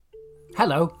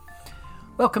Hello.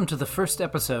 Welcome to the first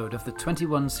episode of the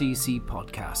 21cc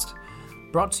podcast,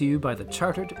 brought to you by the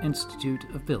Chartered Institute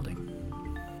of Building.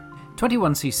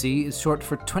 21cc is short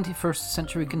for 21st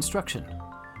Century Construction.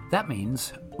 That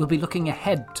means we'll be looking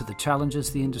ahead to the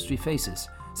challenges the industry faces,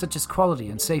 such as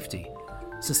quality and safety,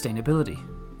 sustainability,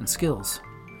 and skills.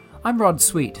 I'm Rod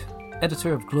Sweet,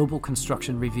 editor of Global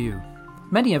Construction Review.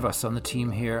 Many of us on the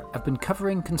team here have been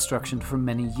covering construction for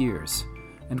many years,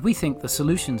 and we think the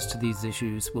solutions to these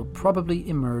issues will probably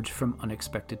emerge from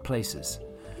unexpected places.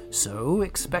 So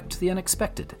expect the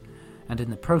unexpected, and in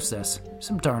the process,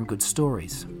 some darn good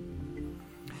stories.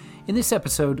 In this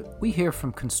episode, we hear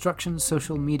from construction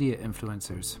social media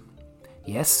influencers.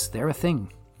 Yes, they're a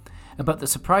thing. About the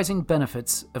surprising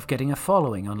benefits of getting a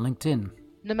following on LinkedIn.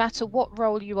 No matter what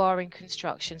role you are in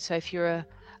construction, so if you're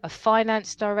a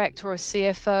finance director or a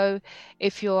CFO,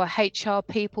 if you're a HR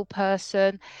people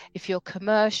person, if you're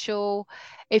commercial,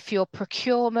 if you're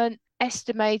procurement,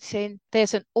 estimating,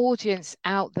 there's an audience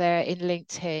out there in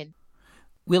LinkedIn.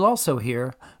 We'll also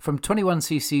hear from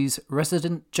 21cc's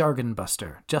resident jargon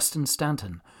buster, Justin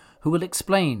Stanton, who will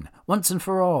explain, once and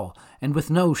for all, and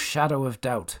with no shadow of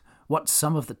doubt, what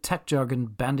some of the tech jargon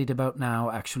bandied about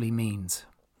now actually means.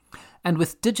 And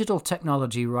with digital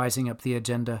technology rising up the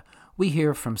agenda, we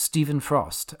hear from Stephen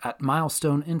Frost at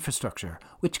Milestone Infrastructure,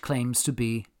 which claims to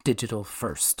be digital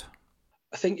first.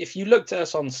 I think if you looked at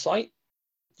us on site,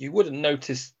 you wouldn't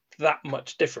notice that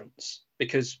much difference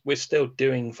because we're still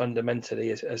doing fundamentally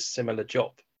a similar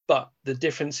job. But the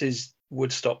differences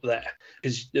would stop there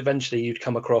because eventually you'd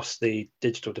come across the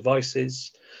digital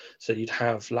devices. So you'd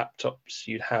have laptops,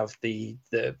 you'd have the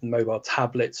mobile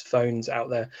tablets, phones out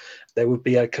there. There would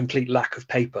be a complete lack of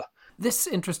paper. This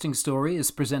interesting story is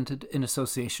presented in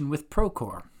association with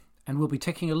Procore, and we'll be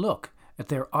taking a look at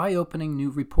their eye-opening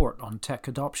new report on tech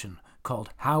adoption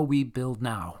called How We Build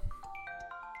Now.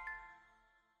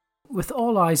 With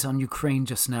all eyes on Ukraine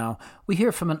just now, we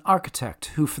hear from an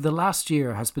architect who for the last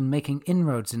year has been making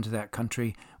inroads into that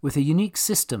country with a unique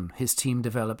system his team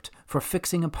developed for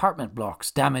fixing apartment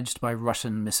blocks damaged by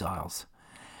Russian missiles.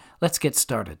 Let's get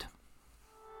started.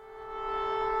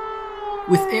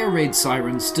 With air raid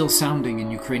sirens still sounding in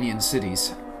Ukrainian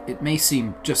cities, it may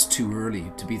seem just too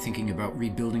early to be thinking about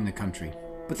rebuilding the country.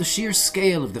 But the sheer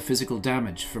scale of the physical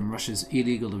damage from Russia's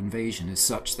illegal invasion is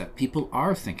such that people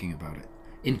are thinking about it,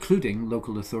 including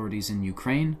local authorities in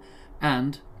Ukraine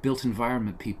and built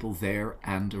environment people there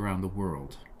and around the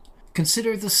world.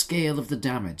 Consider the scale of the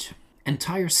damage.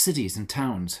 Entire cities and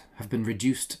towns have been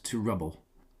reduced to rubble.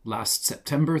 Last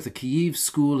September, the Kyiv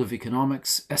School of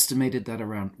Economics estimated that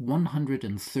around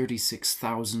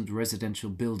 136,000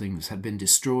 residential buildings had been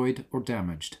destroyed or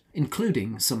damaged,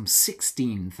 including some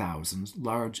 16,000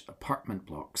 large apartment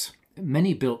blocks,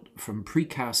 many built from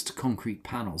precast concrete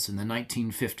panels in the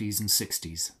 1950s and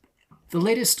 60s. The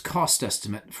latest cost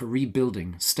estimate for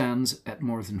rebuilding stands at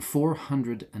more than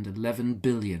 $411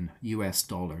 billion US.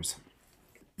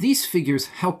 These figures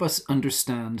help us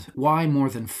understand why more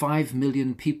than 5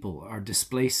 million people are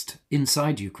displaced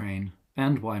inside Ukraine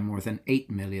and why more than 8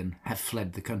 million have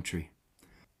fled the country.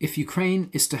 If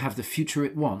Ukraine is to have the future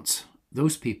it wants,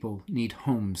 those people need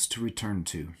homes to return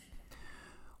to.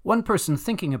 One person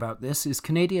thinking about this is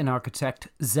Canadian architect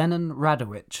Zenon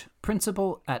Radowich,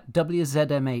 principal at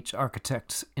WZMH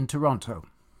Architects in Toronto.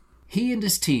 He and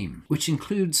his team, which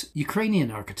includes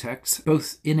Ukrainian architects,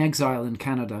 both in exile in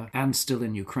Canada and still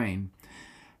in Ukraine,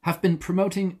 have been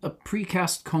promoting a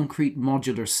precast concrete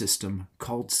modular system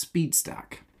called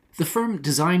SpeedStack. The firm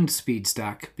designed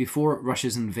SpeedStack before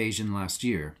Russia's invasion last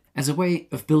year as a way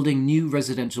of building new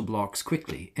residential blocks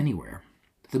quickly, anywhere.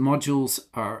 The modules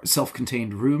are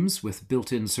self-contained rooms with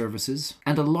built-in services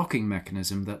and a locking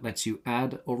mechanism that lets you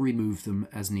add or remove them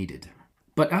as needed.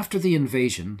 But after the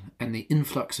invasion and the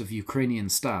influx of Ukrainian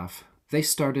staff, they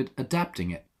started adapting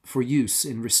it for use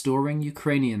in restoring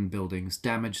Ukrainian buildings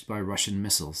damaged by Russian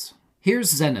missiles.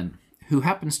 Here's Zenon, who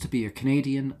happens to be a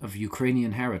Canadian of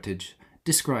Ukrainian heritage,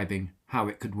 describing how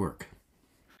it could work.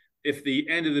 If the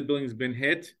end of the building's been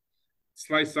hit,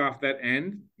 slice off that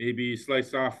end, maybe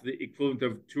slice off the equivalent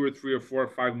of 2 or 3 or 4 or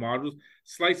 5 modules,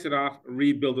 slice it off,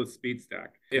 rebuild with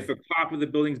SpeedStack. If the top of the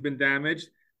building's been damaged,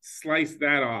 slice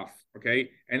that off, okay,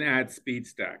 and add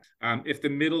SpeedStack. If the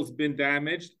middle's been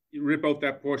damaged, you rip out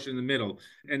that portion in the middle.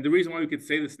 And the reason why we could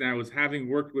say this now is having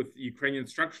worked with Ukrainian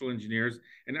structural engineers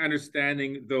and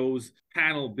understanding those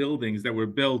panel buildings that were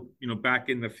built, back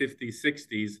in the 50s,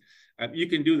 60s. You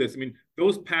can do this. I mean,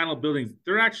 those panel buildings,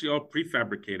 they're actually all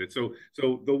prefabricated. So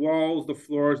the walls, the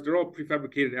floors, they're all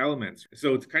prefabricated elements.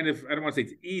 So it's kind of, I don't want to say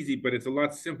it's easy, but it's a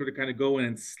lot simpler to kind of go in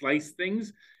and slice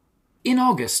things. In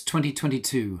August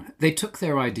 2022, they took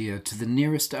their idea to the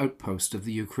nearest outpost of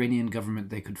the Ukrainian government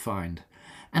they could find,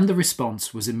 and the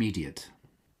response was immediate.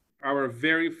 Our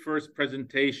very first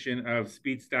presentation of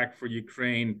SpeedStack for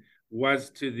Ukraine was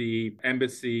to the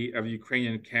Embassy of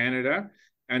Ukraine in Canada.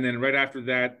 And then right after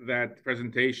that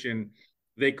presentation,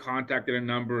 they contacted a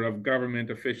number of government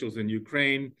officials in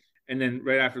Ukraine. And then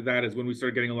right after that is when we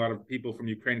started getting a lot of people from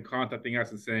Ukraine contacting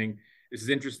us and saying, this is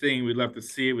interesting, we'd love to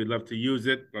see it, we'd love to use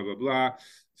it, blah, blah, blah.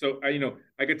 So,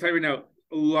 I can tell you right now,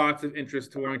 lots of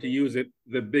interest to wanting to use it.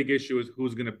 The big issue is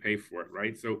who's going to pay for it,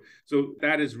 right? So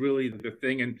that is really the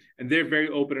thing. And they're very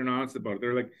open and honest about it.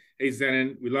 They're like, hey,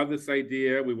 Zenon, we love this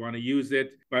idea. We want to use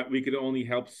it, but we could only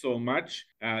help so much.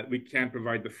 We can't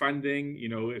provide the funding.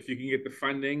 If you can get the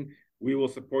funding, we will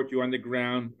support you on the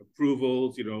ground,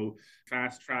 approvals,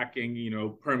 fast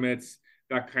tracking, permits,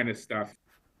 that kind of stuff.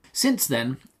 Since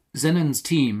then, Zenon's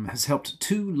team has helped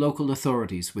 2 local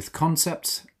authorities with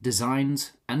concepts,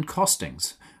 designs, and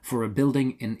costings for a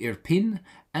building in Irpin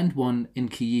and one in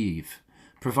Kyiv,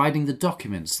 providing the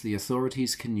documents the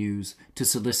authorities can use to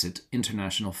solicit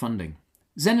international funding.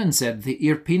 Zenon said the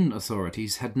Irpin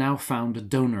authorities had now found a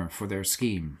donor for their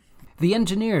scheme. The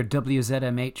engineer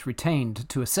WZMH retained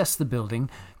to assess the building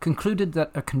concluded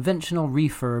that a conventional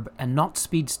refurb and not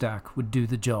SpeedStack would do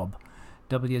the job.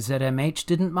 WZMH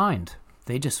didn't mind.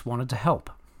 They just wanted to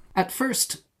help. At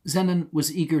first, Zenon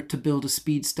was eager to build a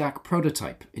SpeedStack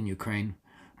prototype in Ukraine,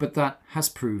 but that has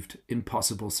proved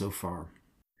impossible so far.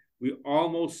 We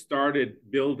almost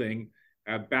started building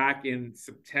back in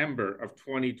September of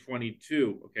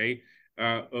 2022,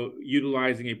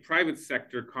 utilizing a private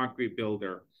sector concrete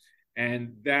builder.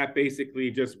 And that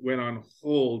basically just went on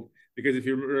hold because if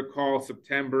you recall,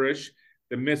 September-ish,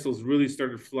 the missiles really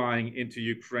started flying into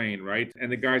Ukraine, right? And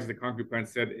the guys at the concrete plant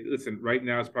said, listen, right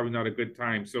now is probably not a good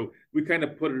time. So we kind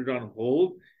of put it on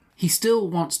hold. He still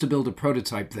wants to build a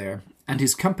prototype there, and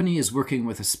his company is working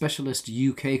with a specialist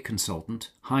UK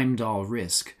consultant, Heimdall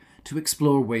Risk, to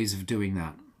explore ways of doing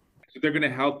that. So they're going to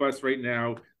help us right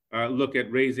now look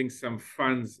at raising some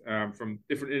funds from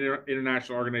different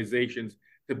international organizations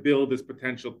to build this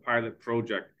potential pilot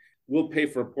project. We'll pay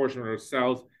for a portion of it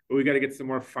ourselves, but we got to get some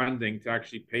more funding to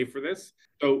actually pay for this.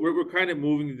 So we're kind of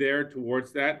moving there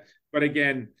towards that. But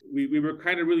again, we were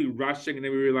kind of really rushing, and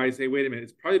then we realized, hey, wait a minute,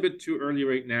 it's probably a bit too early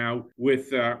right now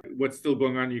with what's still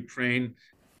going on in Ukraine.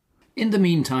 In the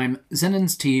meantime,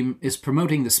 Zenon's team is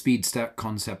promoting the SpeedStack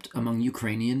concept among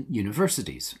Ukrainian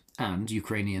universities and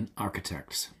Ukrainian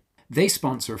architects. They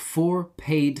sponsor 4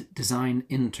 paid design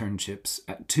internships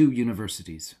at 2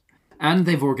 universities. And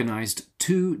they've organised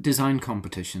 2 design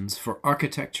competitions for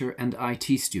architecture and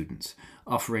IT students,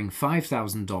 offering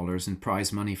 $5,000 in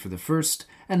prize money for the first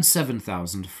and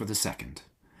 $7,000 for the second.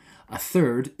 A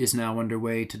third is now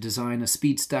underway to design a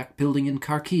SpeedStack building in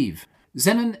Kharkiv.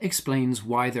 Zenon explains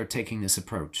why they're taking this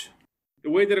approach.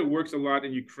 The way that it works a lot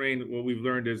in Ukraine, what we've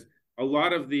learned is a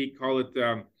lot of the,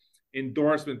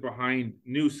 endorsement behind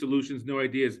new solutions, new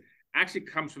ideas, actually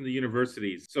comes from the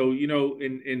universities. So,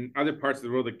 in other parts of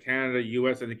the world, like Canada,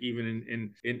 US, I think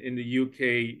even in the UK,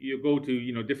 you go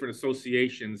to, different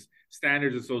associations,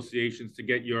 standards associations to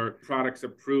get your products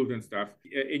approved and stuff.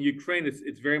 In Ukraine,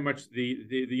 it's very much the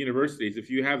universities. If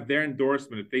you have their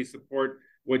endorsement, if they support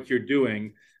what you're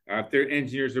doing, if their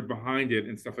engineers are behind it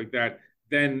and stuff like that,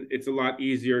 then it's a lot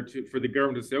easier for the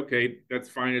government to say, okay, that's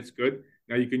fine, it's good,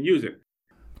 now you can use it.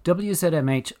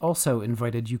 WZMH also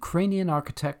invited Ukrainian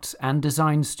architects and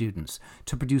design students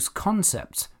to produce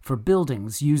concepts for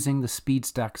buildings using the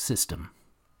SpeedStack system.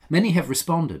 Many have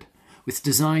responded, with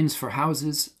designs for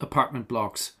houses, apartment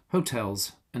blocks,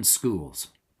 hotels, and schools.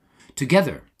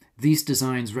 Together, these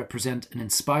designs represent an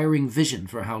inspiring vision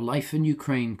for how life in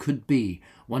Ukraine could be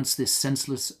once this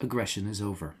senseless aggression is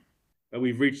over.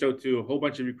 We've reached out to a whole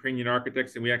bunch of Ukrainian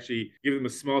architects, and we actually give them a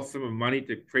small sum of money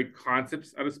to create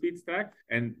concepts out of SpeedStack.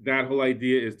 And that whole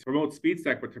idea is to promote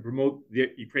SpeedStack, but to promote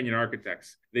the Ukrainian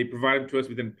architects. They provide them to us.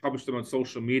 We then publish them on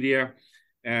social media.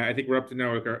 I think we're up to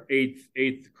now like our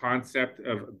eighth concept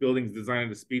of buildings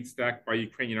designed into SpeedStack by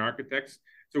Ukrainian architects.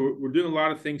 So we're doing a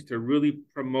lot of things to really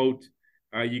promote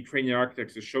Ukrainian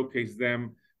architects, to showcase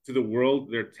them to the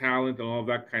world, their talent and all of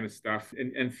that kind of stuff,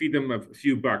 and feed them a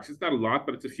few bucks. It's not a lot,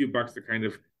 but it's a few bucks to kind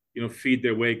of, feed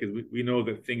their way, because we know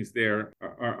that things there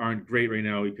aren't great right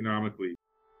now economically.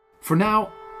 For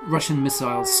now, Russian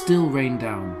missiles still rain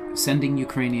down, sending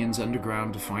Ukrainians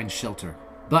underground to find shelter.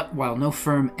 But while no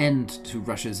firm end to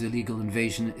Russia's illegal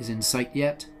invasion is in sight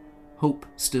yet, hope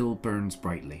still burns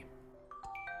brightly.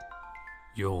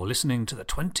 You're listening to the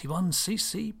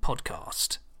 21cc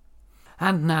podcast.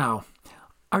 And now,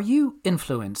 Are you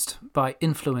influenced by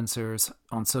influencers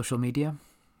on social media?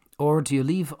 Or do you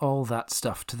leave all that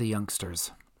stuff to the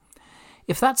youngsters?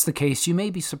 If that's the case, you may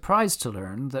be surprised to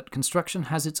learn that construction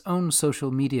has its own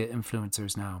social media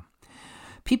influencers now.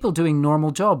 People doing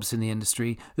normal jobs in the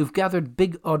industry who've gathered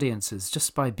big audiences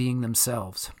just by being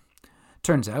themselves.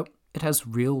 Turns out it has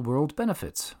real-world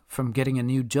benefits, from getting a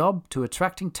new job to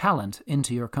attracting talent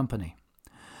into your company.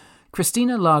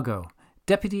 Christina Lago,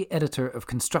 Deputy Editor of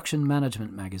Construction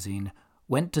Management magazine,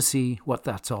 went to see what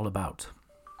that's all about.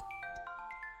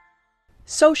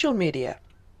 Social media.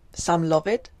 Some love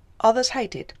it, others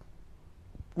hate it.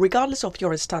 Regardless of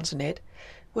your stance on it,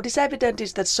 what is evident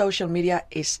is that social media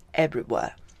is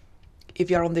everywhere. If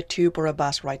you're on the tube or a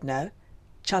bus right now,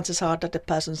 chances are that the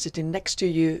person sitting next to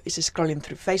you is scrolling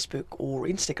through Facebook or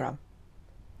Instagram.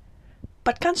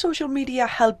 But can social media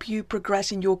help you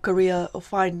progress in your career or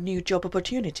find new job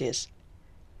opportunities?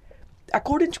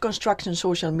 According to construction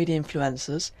social media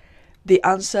influencers, the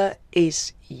answer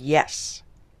is yes.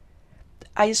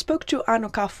 I spoke to Anne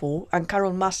Okafor and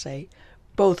Carol Massey,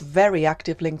 both very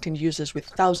active LinkedIn users with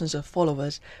thousands of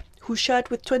followers, who shared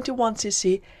with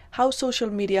 21cc how social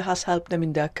media has helped them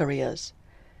in their careers.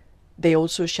 They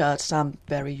also shared some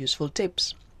very useful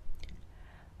tips.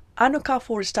 Anne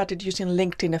Okafor started using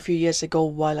LinkedIn a few years ago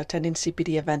while attending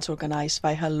CPD events organised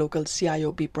by her local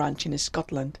CIOB branch in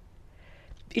Scotland.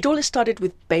 It all started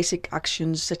with basic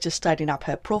actions such as tidying up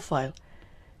her profile.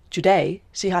 Today,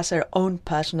 she has her own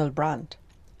personal brand.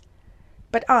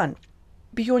 But Anne,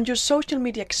 beyond your social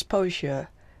media exposure,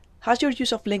 has your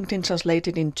use of LinkedIn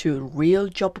translated into real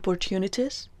job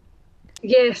opportunities?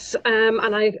 Yes,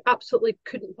 and I absolutely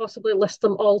couldn't possibly list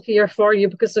them all here for you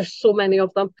because there's so many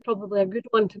of them. Probably a good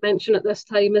one to mention at this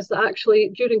time is that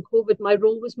actually during COVID, my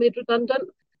role was made redundant.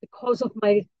 Because of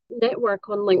my network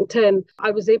on LinkedIn,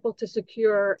 I was able to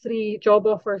secure 3 job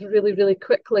offers really, really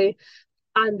quickly.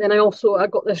 And then I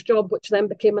got this job, which then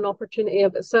became an opportunity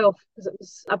of itself because it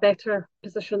was a better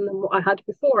position than what I had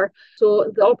before. So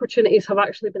the opportunities have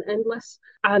actually been endless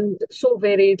and so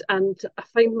varied. And I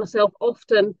find myself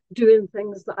often doing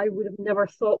things that I would have never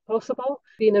thought possible,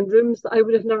 being in rooms that I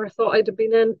would have never thought I'd have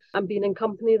been in, and being in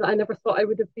company that I never thought I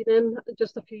would have been in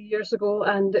just a few years ago.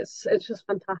 And it's just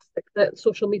fantastic that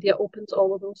social media opens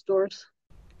all of those doors.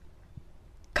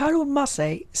 Carol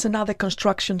Massey is another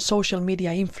construction social media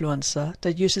influencer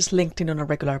that uses LinkedIn on a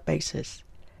regular basis.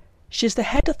 She's the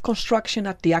head of construction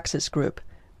at the Access Group,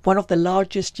 one of the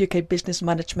largest UK business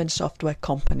management software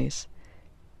companies.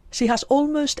 She has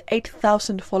almost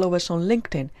 8,000 followers on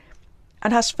LinkedIn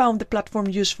and has found the platform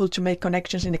useful to make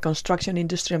connections in the construction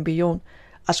industry and beyond,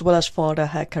 as well as further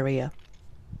her career.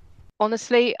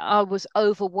 Honestly, I was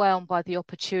overwhelmed by the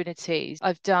opportunities.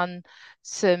 I've done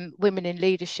some women in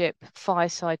leadership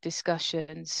fireside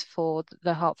discussions for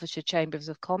the Hertfordshire Chambers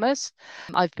of Commerce.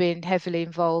 I've been heavily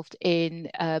involved in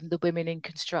the Women in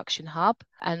Construction Hub,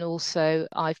 and also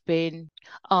I've been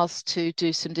asked to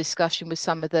do some discussion with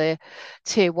some of the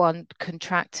tier 1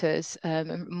 contractors.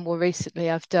 And more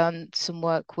recently, I've done some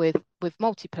work with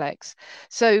Multiplex.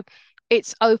 So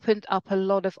it's opened up a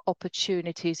lot of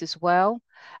opportunities as well.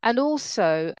 And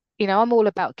also, I'm all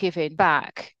about giving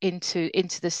back into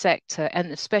the sector,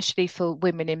 and especially for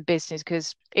women in business,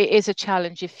 because it is a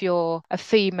challenge if you're a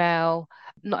female,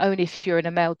 not only if you're in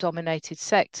a male-dominated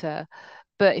sector,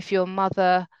 but if you're a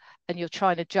mother and you're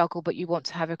trying to juggle, but you want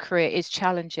to have a career, it's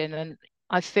challenging. And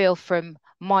I feel from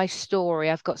my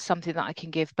story, I've got something that I can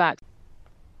give back.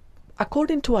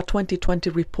 According to a 2020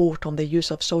 report on the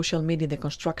use of social media in the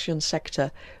construction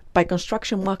sector by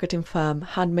construction marketing firm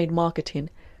Handmade Marketing,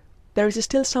 there is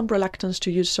still some reluctance to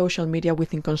use social media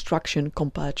within construction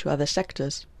compared to other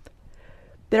sectors.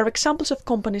 There are examples of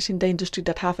companies in the industry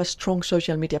that have a strong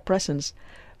social media presence,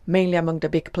 mainly among the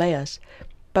big players,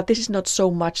 but this is not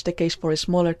so much the case for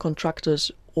smaller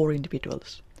contractors or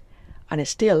individuals. And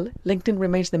still, LinkedIn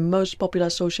remains the most popular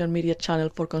social media channel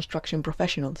for construction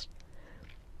professionals.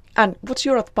 And what's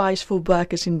your advice for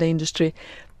workers in the industry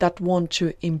that want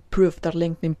to improve their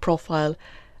LinkedIn profile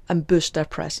and boost their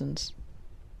presence?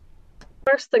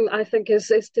 First thing I think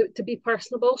is to be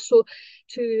personable, so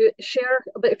to share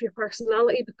a bit of your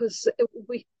personality, because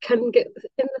we can get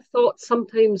in the thought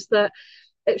sometimes that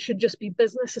it should just be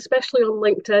business, especially on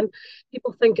LinkedIn.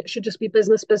 People think it should just be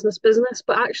business, business, business,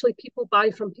 but actually people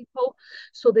buy from people.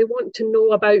 So they want to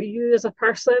know about you as a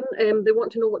person, and they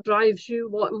want to know what drives you,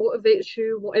 what motivates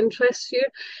you, what interests you.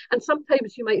 And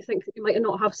sometimes you might think that you might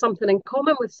not have something in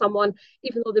common with someone,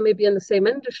 even though they may be in the same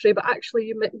industry, but actually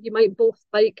you might both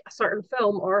like a certain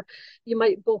film, or you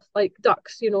might both like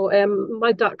ducks.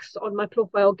 My ducks on my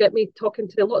profile get me talking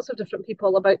to lots of different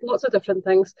people about lots of different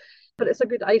things, but it's a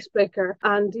good icebreaker.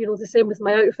 And, the same with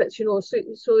my outfits,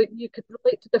 so you could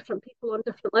relate to different people on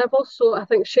different levels. So I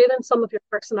think sharing some of your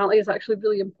personality is actually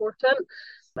really important.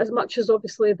 As much as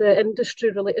obviously the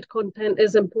industry-related content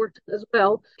is important as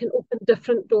well, can open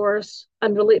different doors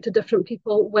and relate to different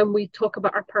people when we talk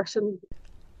about our person.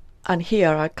 And here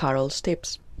are Carol's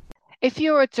tips. If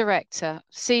you're a director,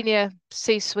 senior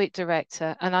C-suite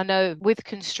director, and I know with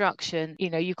construction,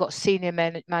 you've got senior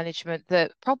management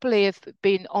that probably have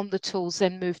been on the tools,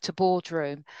 then moved to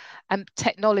boardroom, and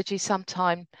technology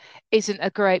sometimes isn't a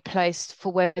great place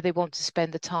for where they want to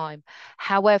spend the time.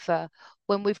 However,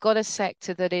 when we've got a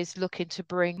sector that is looking to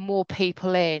bring more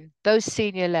people in, those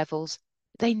senior levels,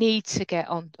 they need to get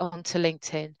onto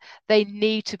LinkedIn. They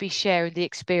need to be sharing the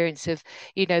experience of,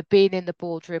 being in the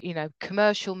boardroom.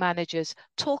 Commercial managers,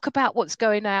 talk about what's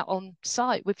going out on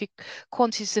site with your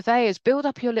quantity surveyors, build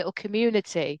up your little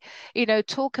community,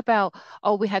 talk about,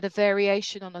 we had a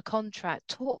variation on a contract,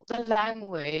 talk the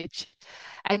language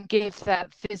and give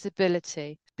that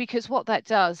visibility. Because what that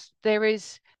does, there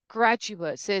is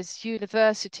graduates, there's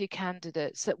university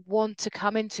candidates that want to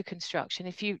come into construction.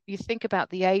 If you think about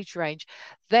the age range,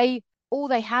 all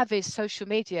they have is social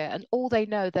media, and all they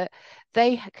know that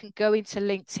they can go into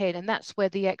LinkedIn, and that's where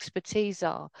the expertise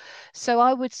are. So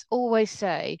I would always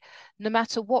say, no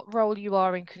matter what role you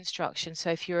are in construction, so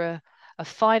if you're a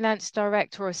finance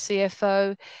director or a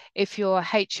CFO, if you're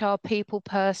a HR people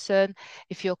person,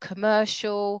 if you're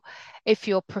commercial, if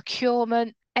you're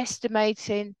procurement,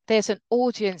 estimating, there's an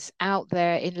audience out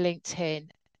there in LinkedIn.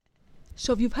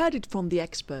 So you've heard it from the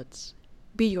experts.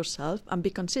 Be yourself and be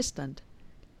consistent.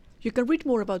 You can read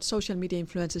more about social media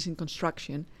influencers in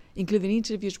construction, including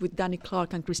interviews with Danny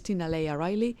Clark and Christina Leah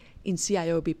Riley in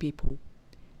CIOB People.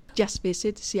 Just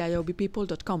visit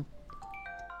ciobpeople.com.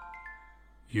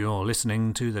 You're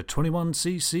listening to the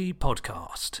 21cc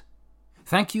podcast.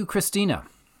 Thank you, Christina.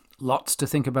 Lots to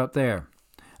think about there.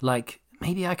 Like,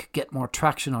 maybe I could get more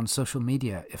traction on social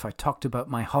media if I talked about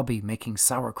my hobby making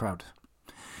sauerkraut.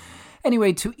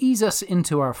 Anyway, to ease us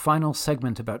into our final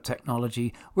segment about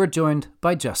technology, we're joined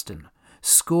by Justin,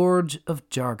 scourge of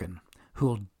jargon,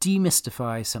 who'll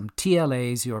demystify some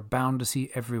TLAs you're bound to see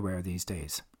everywhere these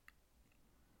days.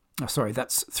 That's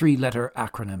 3-letter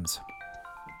acronyms.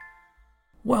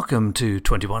 Welcome to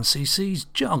 21cc's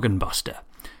Jargon Buster.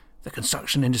 The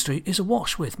construction industry is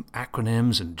awash with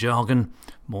acronyms and jargon,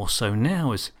 more so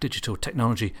now as digital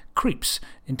technology creeps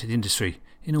into the industry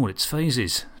in all its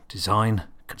phases: design,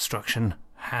 construction,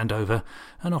 handover,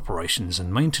 and operations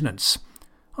and maintenance.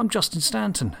 I'm Justin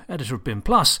Stanton, editor of BIM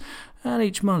Plus, and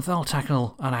each month I'll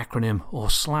tackle an acronym or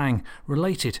slang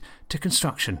related to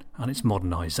construction and its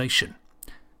modernisation.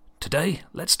 Today,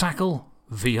 let's tackle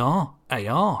VR,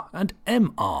 AR, and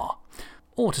MR,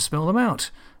 or to spell them out,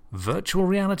 virtual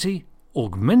reality,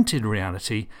 augmented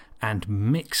reality, and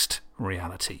mixed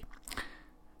reality.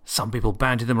 Some people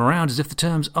bandy them around as if the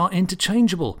terms are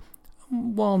interchangeable.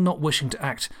 While not wishing to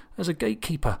act as a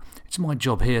gatekeeper, it's my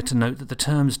job here to note that the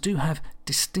terms do have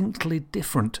distinctly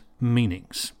different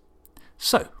meanings.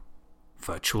 So,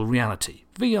 virtual reality,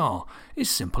 VR, is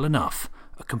simple enough.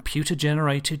 A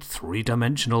computer-generated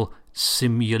three-dimensional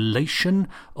simulation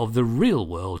of the real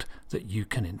world that you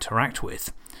can interact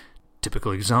with.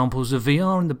 Typical examples of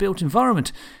VR in the built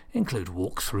environment include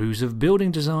walkthroughs of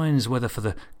building designs, whether for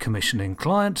the commissioning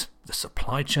client, the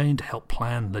supply chain to help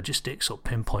plan logistics or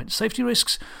pinpoint safety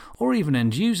risks, or even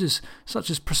end users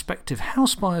such as prospective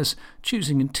house buyers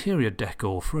choosing interior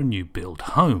decor for a new build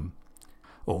home.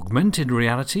 Augmented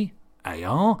reality,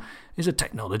 AR, is a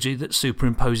technology that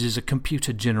superimposes a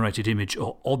computer-generated image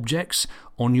or objects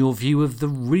on your view of the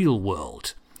real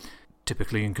world.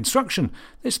 Typically in construction,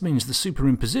 this means the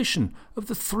superimposition of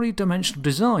the three-dimensional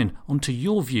design onto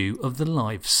your view of the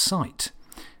live site.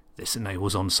 This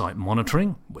enables on-site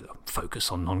monitoring, with a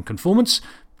focus on non-conformance,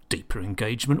 deeper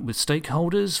engagement with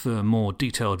stakeholders for more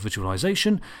detailed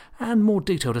visualization, and more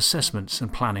detailed assessments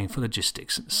and planning for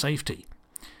logistics and safety.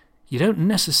 You don't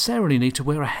necessarily need to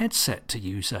wear a headset to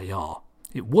use AR.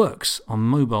 It works on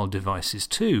mobile devices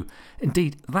too.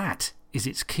 Indeed, that is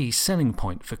its key selling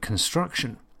point for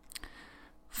construction.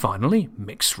 Finally,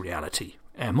 mixed reality,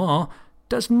 MR,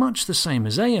 does much the same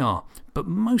as AR, but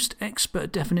most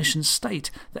expert definitions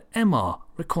state that MR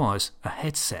requires a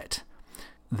headset.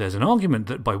 There's an argument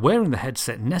that by wearing the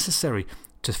headset necessary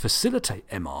to facilitate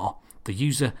MR, the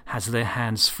user has their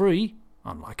hands free,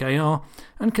 unlike AR,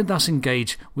 and can thus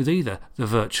engage with either the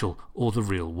virtual or the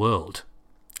real world.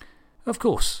 Of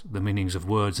course, the meanings of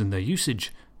words and their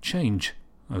usage change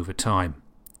over time.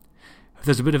 If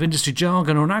there's a bit of industry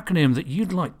jargon or an acronym that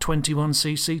you'd like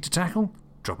 21cc to tackle,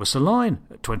 drop us a line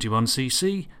at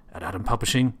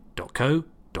 21cc@adampublishing.co.uk.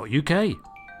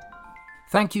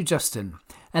 Thank you, Justin.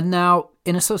 And now,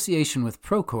 in association with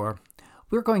Procore,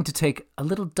 we're going to take a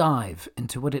little dive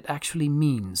into what it actually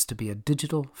means to be a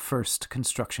digital-first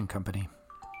construction company.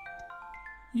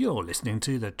 You're listening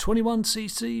to the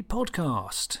 21cc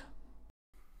podcast.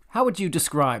 How would you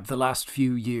describe the last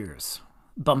few years?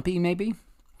 Bumpy, maybe?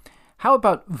 How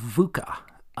about VUCA,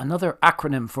 another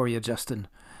acronym for you, Justin?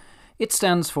 It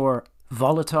stands for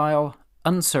volatile,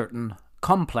 uncertain,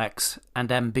 complex,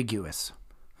 and ambiguous.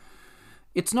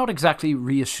 It's not exactly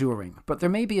reassuring, but there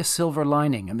may be a silver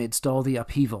lining amidst all the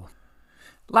upheaval.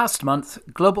 Last month,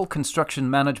 global construction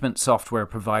management software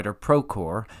provider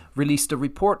Procore released a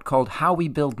report called How We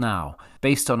Build Now,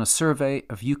 based on a survey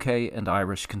of UK and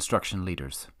Irish construction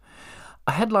leaders.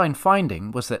 A headline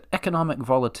finding was that economic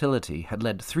volatility had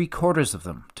led 3/4 of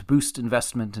them to boost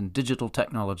investment in digital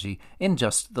technology in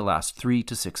just the last 3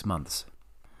 to 6 months.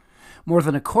 More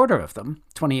than 1/4 of them,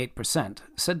 28%,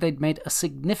 said they'd made a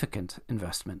significant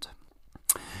investment.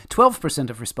 12%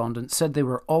 of respondents said they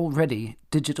were already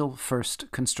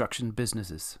digital-first construction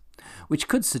businesses, which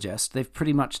could suggest they've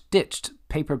pretty much ditched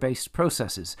paper-based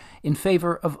processes in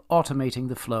favour of automating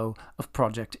the flow of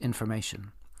project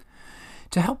information.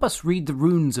 To help us read the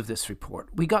runes of this report,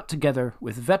 we got together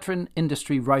with veteran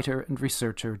industry writer and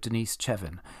researcher Denise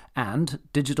Chevin and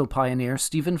digital pioneer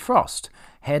Stephen Frost,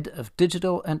 head of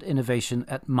digital and innovation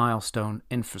at Milestone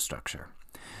Infrastructure.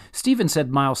 Stephen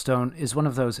said Milestone is one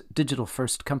of those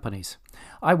digital-first companies.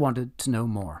 I wanted to know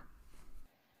more.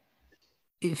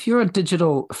 If you're a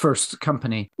digital-first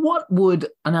company, what would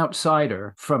an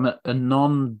outsider from a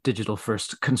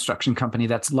non-digital-first construction company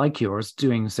that's like yours,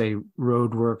 doing, say,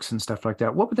 roadworks and stuff like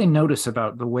that, what would they notice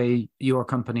about the way your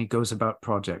company goes about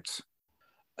projects?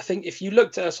 I think if you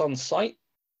looked at us on site,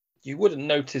 you wouldn't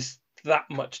notice that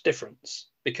much difference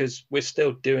because we're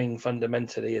still doing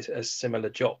fundamentally a similar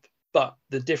job. But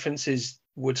the differences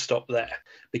would stop there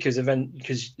because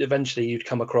eventually you'd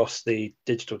come across the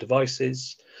digital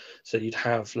devices. So you'd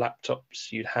have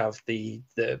laptops, you'd have the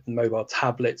mobile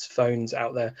tablets, phones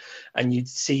out there, and you'd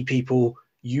see people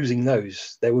using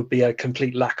those. There would be a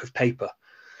complete lack of paper.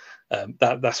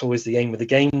 That's always the aim of the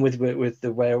game with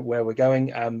the where we're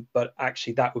going. But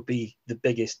actually, that would be the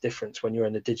biggest difference when you're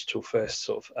in a digital first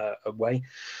sort of way.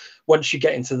 Once you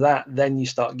get into that, then you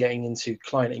start getting into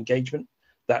client engagement.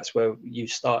 That's where you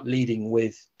start leading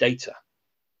with data.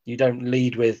 You don't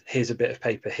lead with, here's a bit of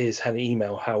paper, here's an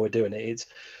email, how we're doing it. It's,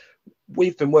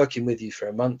 we've been working with you for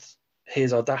a month.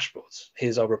 Here's our dashboards.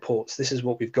 Here's our reports. This is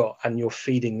what we've got. And you're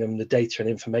feeding them the data and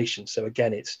information. So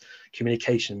again, it's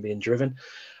communication being driven.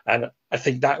 And I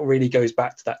think that really goes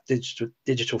back to that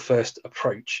digital first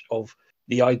approach of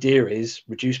the idea is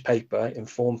reduce paper,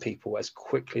 inform people as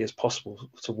quickly as possible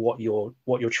to what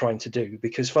you're trying to do,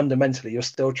 because fundamentally you're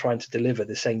still trying to deliver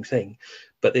the same thing,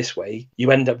 but this way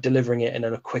you end up delivering it in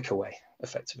a quicker way,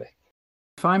 effectively.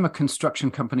 If I'm a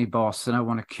construction company boss and I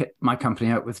want to kit my company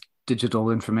out with digital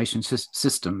information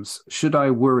systems, should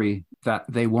I worry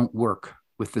that they won't work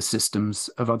with the systems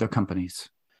of other companies?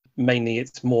 Mainly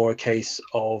it's more a case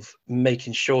of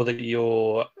making sure that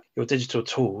your digital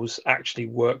tools actually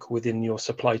work within your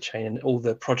supply chain and all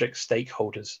the project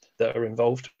stakeholders that are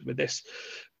involved with this.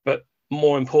 But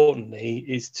more importantly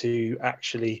is to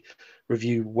actually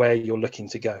review where you're looking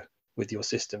to go with your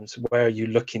systems. Where are you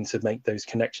looking to make those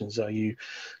connections? Are you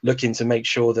looking to make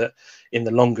sure that in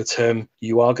the longer term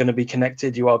you are going to be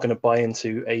connected, you are going to buy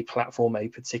into a platform, a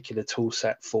particular tool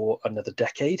set for another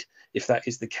decade? If that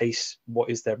is the case, what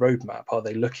is their roadmap? Are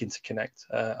they looking to connect?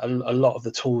 A lot of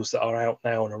the tools that are out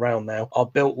now and around now are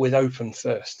built with open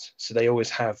first, so they always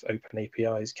have open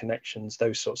APIs, connections,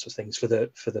 those sorts of things for the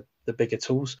bigger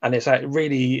tools. And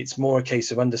it's more a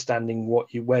case of understanding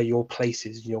where your place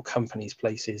is, your company's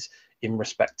place is in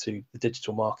respect to the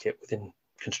digital market within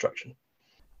construction.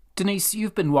 Denise,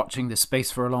 you've been watching this space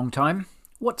for a long time.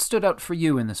 What stood out for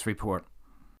you in this report?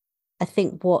 I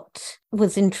think what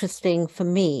was interesting for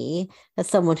me, as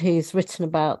someone who's written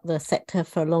about the sector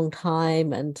for a long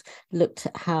time and looked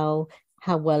at how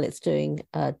well it's doing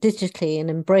digitally and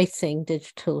embracing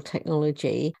digital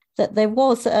technology, that there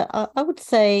was, I would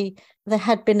say, there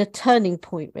had been a turning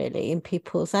point really in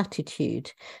people's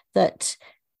attitude, that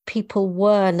people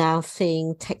were now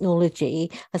seeing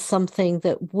technology as something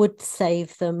that would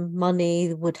save them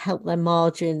money, would help their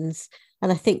margins.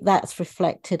 And I think that's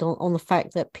reflected on the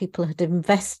fact that people had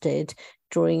invested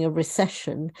during a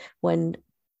recession when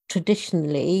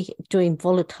traditionally, during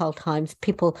volatile times,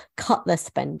 people cut their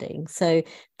spending. So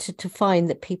to find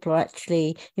that people are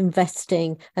actually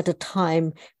investing at a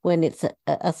time when it's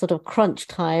a sort of crunch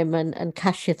time and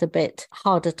cash is a bit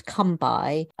harder to come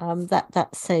by, that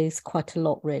says quite a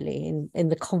lot, really, in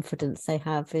the confidence they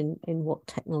have in what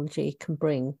technology can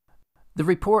bring. The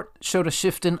report showed a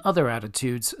shift in other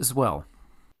attitudes as well.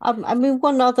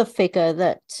 One other figure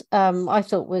that I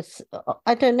thought was,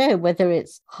 I don't know whether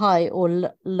it's high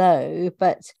or low,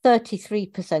 but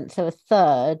 33%, so a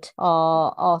third,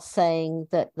 are saying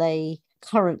that they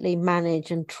currently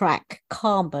manage and track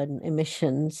carbon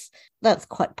emissions. That's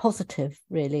quite positive,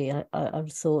 really,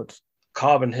 I've thought.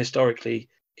 Carbon historically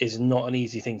is not an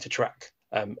easy thing to track,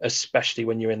 especially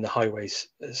when you're in the highways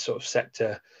sort of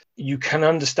sector. You can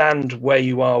understand where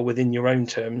you are within your own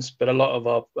terms, but a lot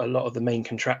of the main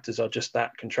contractors are just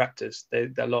that, contractors. A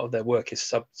lot of their work is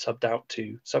subbed out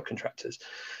to subcontractors,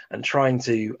 and trying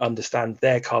to understand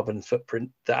their carbon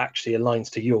footprint that actually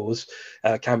aligns to yours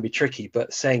can be tricky.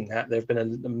 But saying that, there's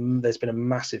been a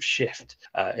massive shift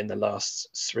in the last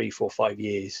 3, 4, 5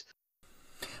 years.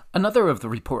 Another of the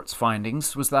report's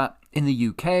findings was that in the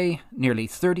UK, nearly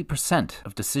 30%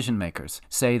 of decision makers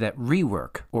say that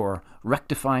rework or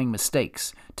rectifying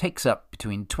mistakes takes up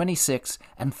between 26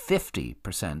 and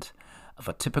 50% of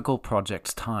a typical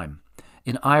project's time.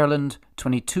 In Ireland,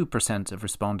 22% of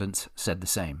respondents said the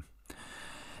same.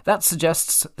 That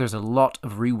suggests there's a lot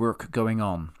of rework going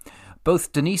on.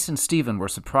 Both Denise and Stephen were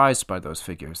surprised by those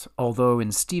figures, although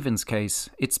in Stephen's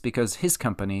case, it's because his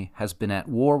company has been at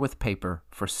war with paper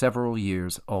for several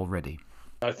years already.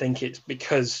 I think it's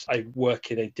because I work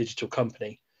in a digital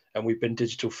company, and we've been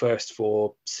digital first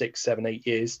for 6, 7, 8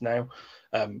 years now,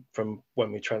 from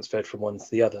when we transferred from one to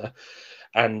the other.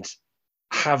 And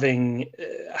having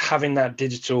that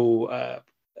digital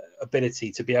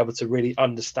ability to be able to really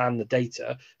understand the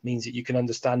data means that you can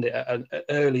understand it at an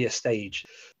earlier stage.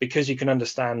 Because you can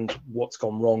understand what's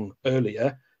gone wrong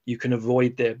earlier, you can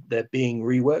avoid there being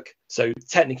rework. So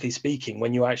technically speaking,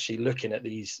 when you're actually looking at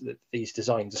these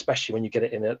designs, especially when you get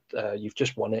it in you've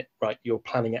just won it, right? You're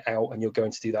planning it out and you're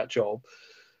going to do that job.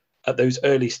 At those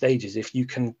early stages, if you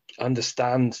can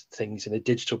understand things in a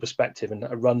digital perspective and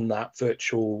run that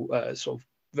virtual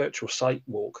site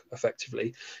walk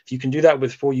effectively, if you can do that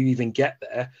before you even get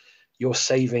there, you're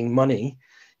saving money.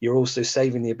 You're also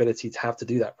saving the ability to have to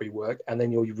do that rework, and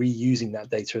then you're reusing that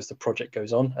data as the project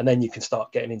goes on, and then you can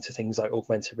start getting into things like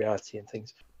augmented reality and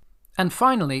things. And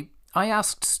finally, I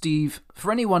asked Steve,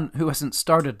 for anyone who hasn't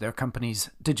started their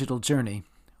company's digital journey,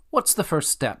 what's the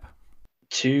first step?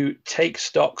 To take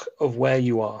stock of where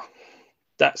you are.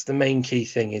 That's the main key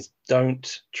thing, is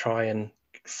don't try and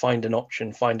find an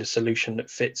option, find a solution that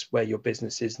fits where your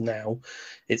business is now.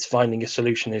 It's finding a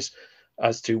solution as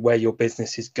to where your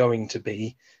business is going to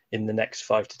be in the next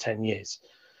 5 to 10 years.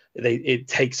 It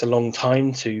takes a long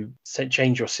time to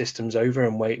change your systems over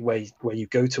and where you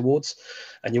go towards.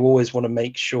 And you always want to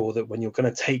make sure that when you're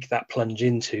going to take that plunge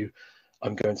into,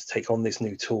 I'm going to take on this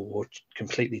new tool or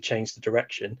completely change the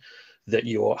direction, that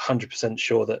you're 100%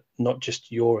 sure that not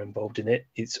just you're involved in it,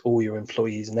 it's all your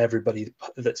employees and everybody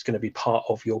that's going to be part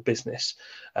of your business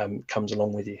comes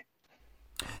along with you.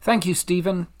 Thank you,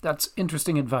 Stephen. That's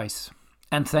interesting advice.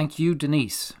 And thank you,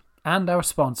 Denise, and our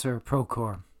sponsor,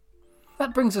 Procore.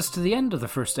 That brings us to the end of the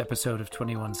first episode of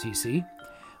 21cc.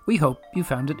 We hope you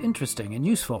found it interesting and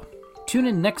useful. Tune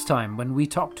in next time when we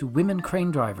talk to women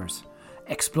crane drivers,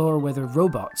 explore whether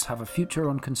robots have a future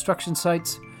on construction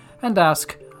sites, and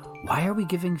ask, why are we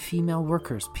giving female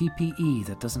workers PPE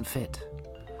that doesn't fit?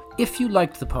 If you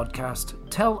liked the podcast,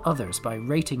 tell others by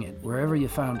rating it wherever you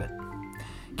found it.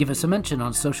 Give us a mention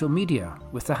on social media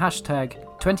with the hashtag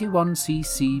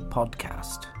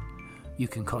 21cc_podcast. You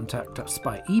can contact us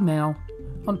by email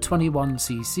on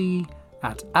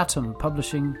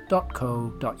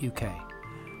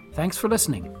 21cc@atompublishing.co.uk. Thanks for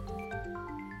listening.